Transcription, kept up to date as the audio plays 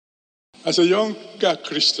As a younger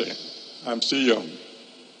Christian, I'm still young.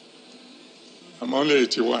 I'm only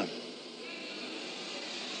 81.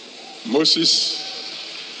 Moses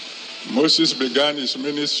began his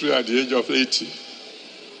ministry at the age of 80.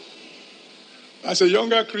 As a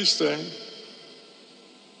younger Christian,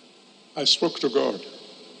 I spoke to God.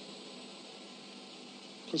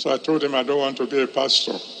 Because I told him I don't want to be a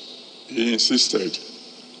pastor. He insisted.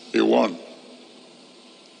 He won.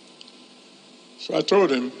 So I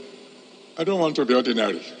told him, I don't want to be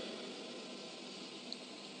ordinary.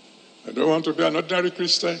 I don't want to be an ordinary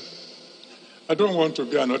Christian. I don't want to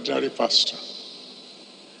be an ordinary pastor.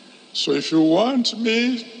 So if you want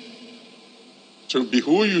me to be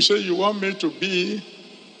who you say you want me to be,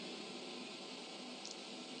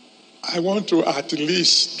 I want to at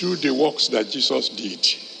least do the works that Jesus did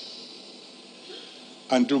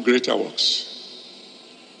and do greater works.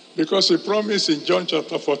 Because he promised in John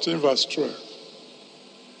chapter 14 verse 12,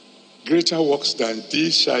 greater works than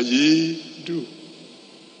these shall ye do.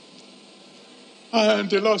 And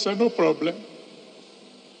the Lord said, no problem.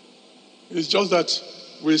 It's just that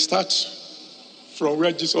we start from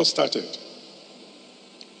where Jesus started.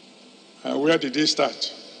 And where did he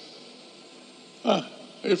start?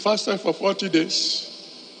 He fasted for 40 days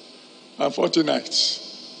and 40 nights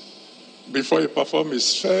before he performed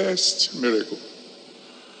his first miracle.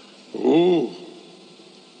 Oh.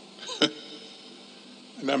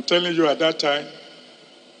 And I'm telling you, at that time,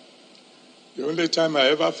 the only time I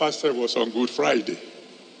ever fasted was on Good Friday.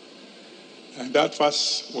 And that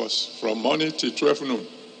fast was from morning till 12 noon.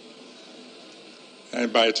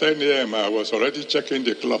 And by 10 a.m., I was already checking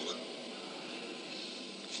the clock.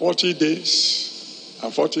 40 days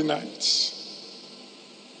and 40 nights.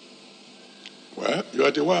 Well, you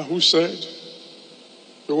are the one who said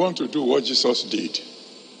you want to do what Jesus did.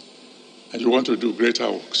 And you want to do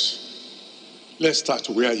greater works. Let's start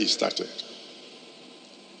where he started.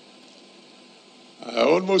 I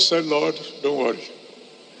almost said, Lord, don't worry.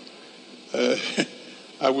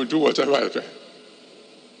 I will do whatever I can.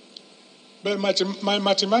 But my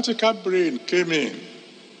mathematical brain came in.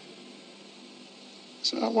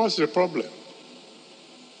 So what's the problem?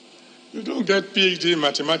 You don't get PhD in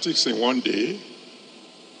mathematics in one day.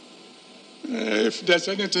 If there's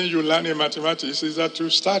anything you learn in mathematics, is that you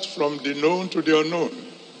start from the known to the unknown.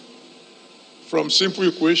 From simple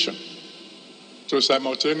equation to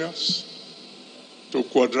simultaneous, to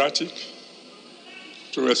quadratic,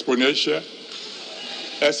 to exponential,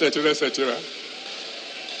 etc., etc.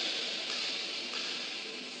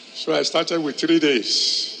 So I started with 3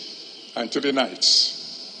 days and 3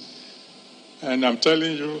 nights. And I'm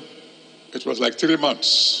telling you, it was like 3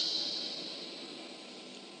 months.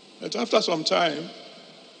 But after some time,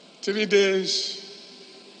 3 days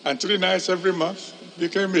and 3 nights every month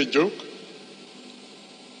became a joke.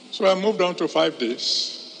 So I moved on to 5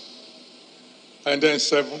 days, and then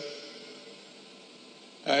 7,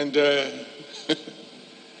 and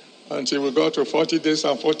until we got to 40 days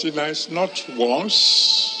and 40 nights, not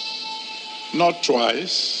once, not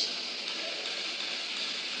twice,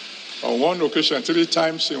 on one occasion, 3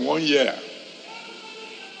 times in 1 year.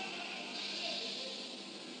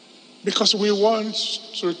 Because we want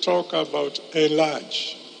to talk about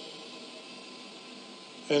enlarge.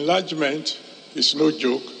 Enlargement is no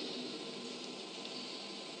joke.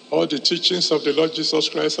 All the teachings of the Lord Jesus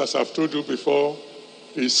Christ, as I've told you before,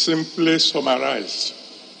 is simply summarized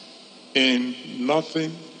in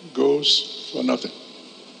nothing goes for nothing.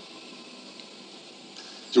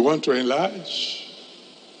 You want to enlarge?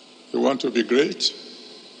 You want to be great?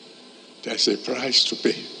 There's a price to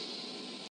pay.